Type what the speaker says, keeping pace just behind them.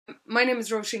My name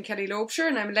is Roisin Kelly Laubscher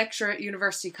and I'm a lecturer at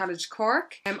University College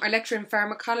Cork. I lecture in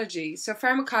pharmacology. So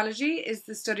pharmacology is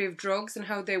the study of drugs and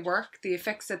how they work, the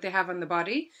effects that they have on the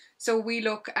body. So we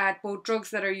look at both drugs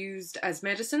that are used as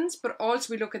medicines, but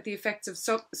also we look at the effects of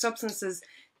substances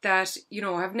that,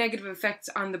 have negative effects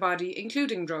on the body,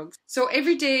 including drugs. So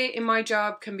every day in my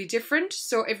job can be different.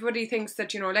 So everybody thinks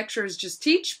that, lecturers just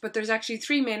teach, but there's actually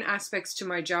three main aspects to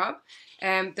my job.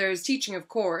 There's teaching, of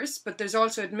course, but there's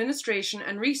also administration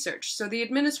and research. So the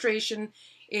administration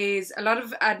is a lot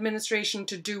of administration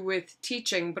to do with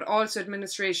teaching, but also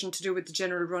administration to do with the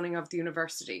general running of the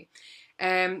university.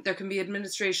 There can be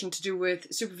administration to do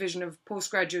with supervision of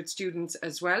postgraduate students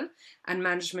as well, and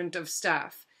management of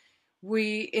staff.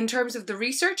 In terms of the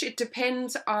research, it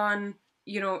depends on,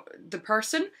 the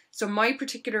person. So my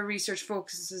particular research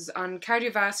focuses on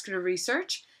cardiovascular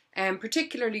research, and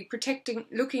particularly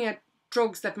looking at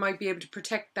drugs that might be able to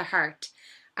protect the heart.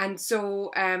 And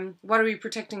so what are we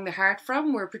protecting the heart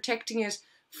from? We're protecting it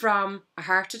from a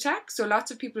heart attack. So lots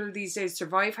of people these days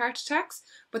survive heart attacks,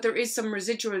 but there is some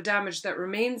residual damage that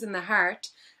remains in the heart,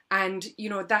 and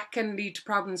that can lead to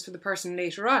problems for the person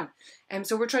later on.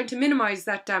 So we're trying to minimize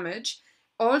that damage.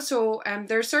 Also,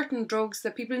 there are certain drugs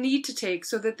that people need to take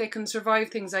so that they can survive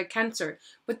things like cancer,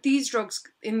 but these drugs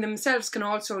in themselves can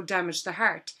also damage the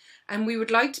heart. And we would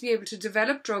like to be able to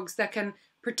develop drugs that can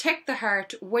protect the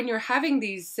heart when you're having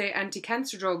these, say,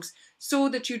 anti-cancer drugs, so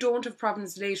that you don't have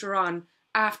problems later on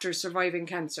after surviving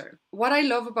cancer. What I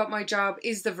love about my job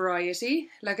is the variety.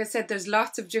 Like I said, there's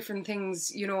lots of different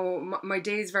things. My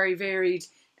day is very varied,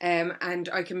 and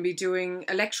I can be doing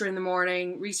a lecture in the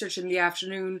morning, research in the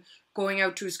afternoon, going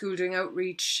out to a school doing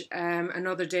outreach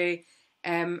another day,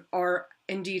 or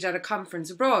indeed at a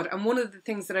conference abroad. And one of the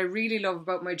things that I really love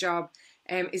about my job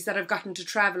is that I've gotten to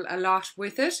travel a lot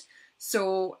with it.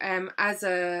 So as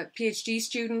a PhD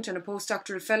student and a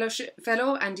postdoctoral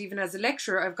fellow, and even as a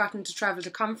lecturer, I've gotten to travel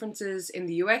to conferences in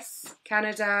the US,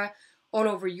 Canada, all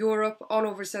over Europe, all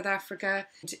over South Africa.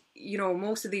 And,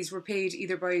 most of these were paid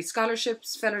either by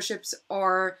scholarships, fellowships,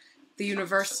 or the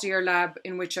university or lab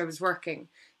in which I was working.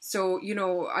 So,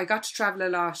 I got to travel a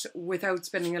lot without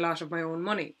spending a lot of my own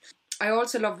money. I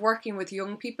also love working with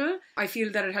young people. I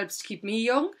feel that it helps to keep me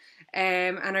young,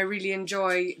 and I really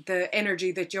enjoy the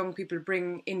energy that young people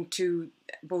bring into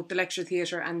both the lecture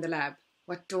theatre and the lab.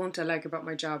 What don't I like about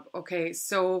my job? Okay,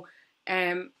 so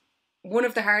one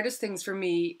of the hardest things for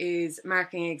me is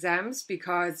marking exams,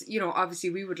 because,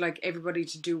 obviously we would like everybody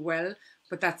to do well,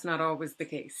 but that's not always the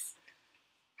case.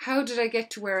 How did I get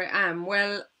to where I am?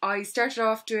 Well, I started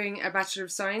off doing a Bachelor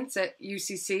of Science at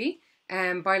UCC,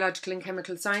 Biological and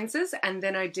Chemical Sciences, and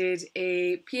then I did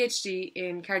a PhD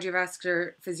in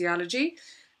cardiovascular physiology.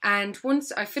 And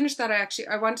once I finished that,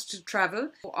 I wanted to travel.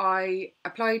 I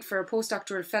applied for a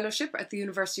postdoctoral fellowship at the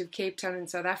University of Cape Town in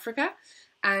South Africa,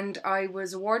 and I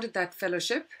was awarded that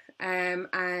fellowship,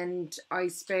 and I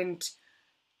spent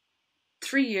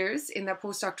 3 years in that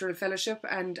postdoctoral fellowship,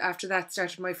 and after that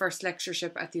started my first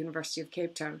lectureship at the University of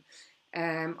Cape Town.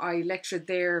 I lectured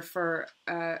there for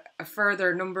a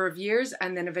further number of years,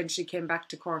 and then eventually came back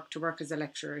to Cork to work as a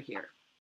lecturer here.